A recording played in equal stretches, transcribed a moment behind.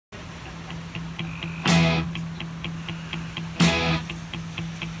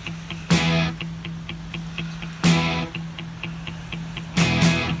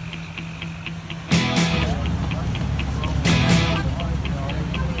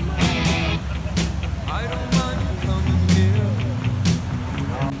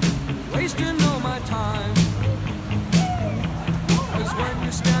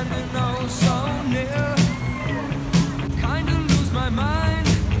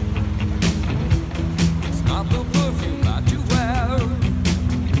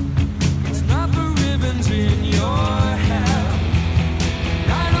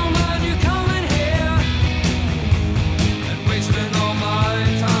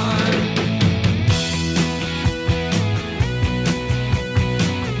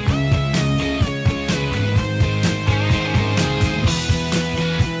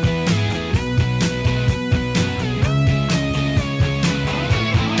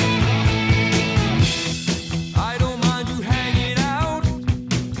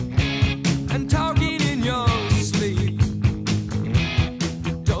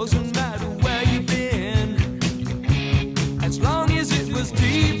was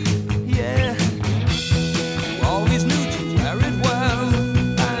deep, yeah. You always knew to wear it well,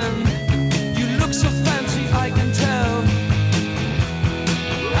 and you look so fancy, I can tell.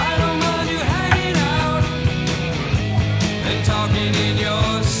 I don't mind you hanging out and talking in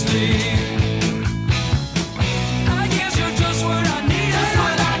your sleep. I guess you're just what I needed. Just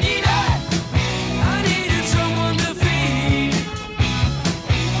what I needed. I needed someone to feed.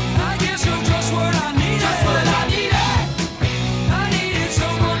 I guess you're just what I needed. Just what I needed. I needed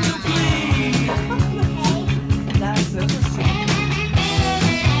someone to please. That's it.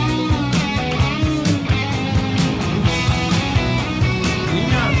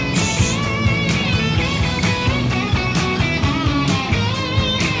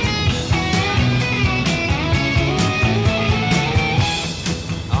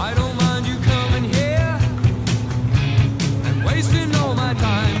 I don't mind you coming here and wasting all my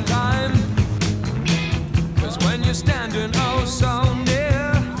time. 'Cause when you're standing oh so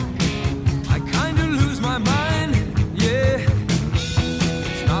near, I kinda lose my mind, yeah.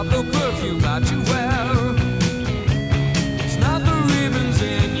 It's not the perfume that you wear, it's not the ribbons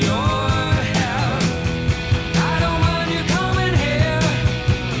in your hair. I don't mind you coming here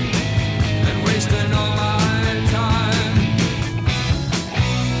and wasting all my time.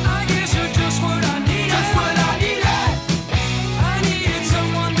 I guess you're just what I needed. Just what I needed. I needed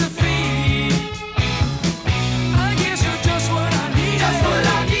someone to feed. I guess you're just what I needed. Just what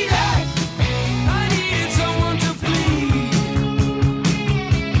I needed. I needed someone to please.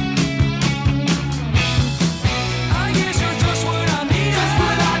 I guess you're just what I needed. Just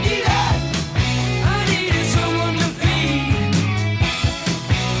what I needed. I needed someone to feed.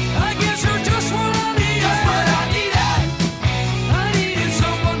 I guess you're just what I needed. Just what I needed. I needed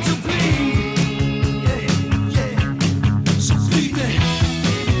someone to please. Yeah, yeah. So please me.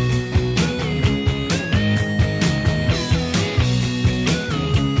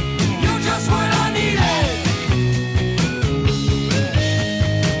 You're just what I needed.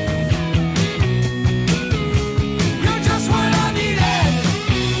 You're just what I needed.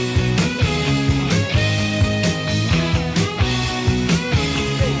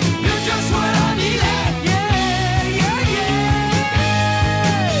 You're just what I needed. Yeah, yeah, yeah.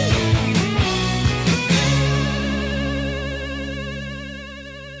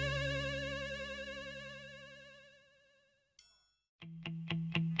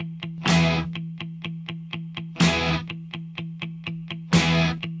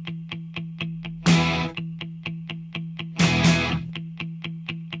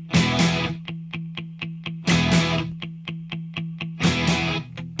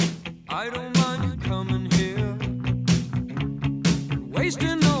 I don't mind you coming here,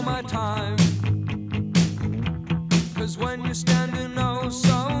 wasting all my time. 'Cause when you're standing oh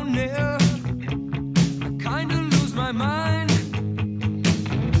so near, I kinda lose my mind.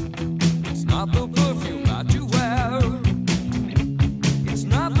 It's not the perfume that you wear, it's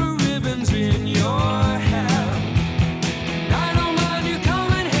not the ribbons in your hair. I don't mind you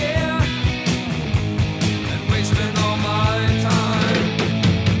coming here and wasting all my time.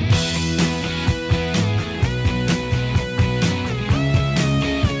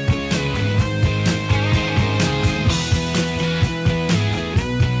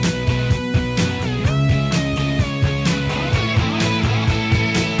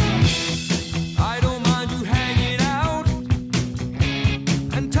 I don't mind you hanging out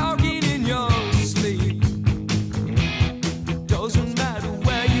and talking in your sleep. It doesn't matter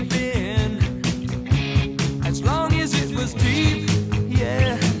where you've been, as long as it was deep,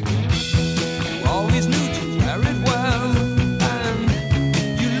 yeah. You always knew to wear it well, and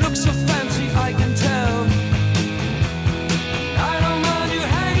you look so fancy, I can tell. I don't mind you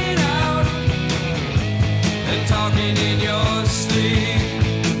hanging out and talking in your sleep.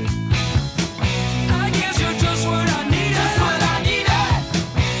 I guess you're just what I needed. Just what I needed.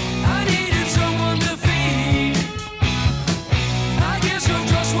 I needed someone to feed. I guess you're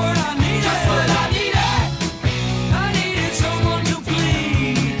just what I needed. Just what I needed. I needed someone to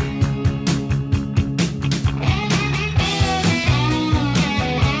please.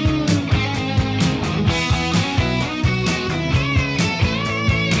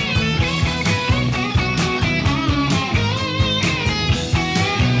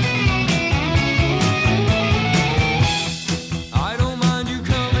 I don't mind you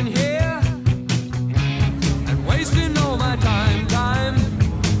coming here and wasting all my time.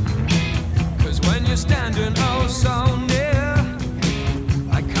 'Cause when you're standing oh so near,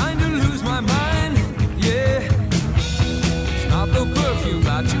 I kinda lose my mind, yeah. It's not the perfume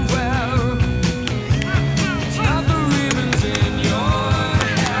that you wear,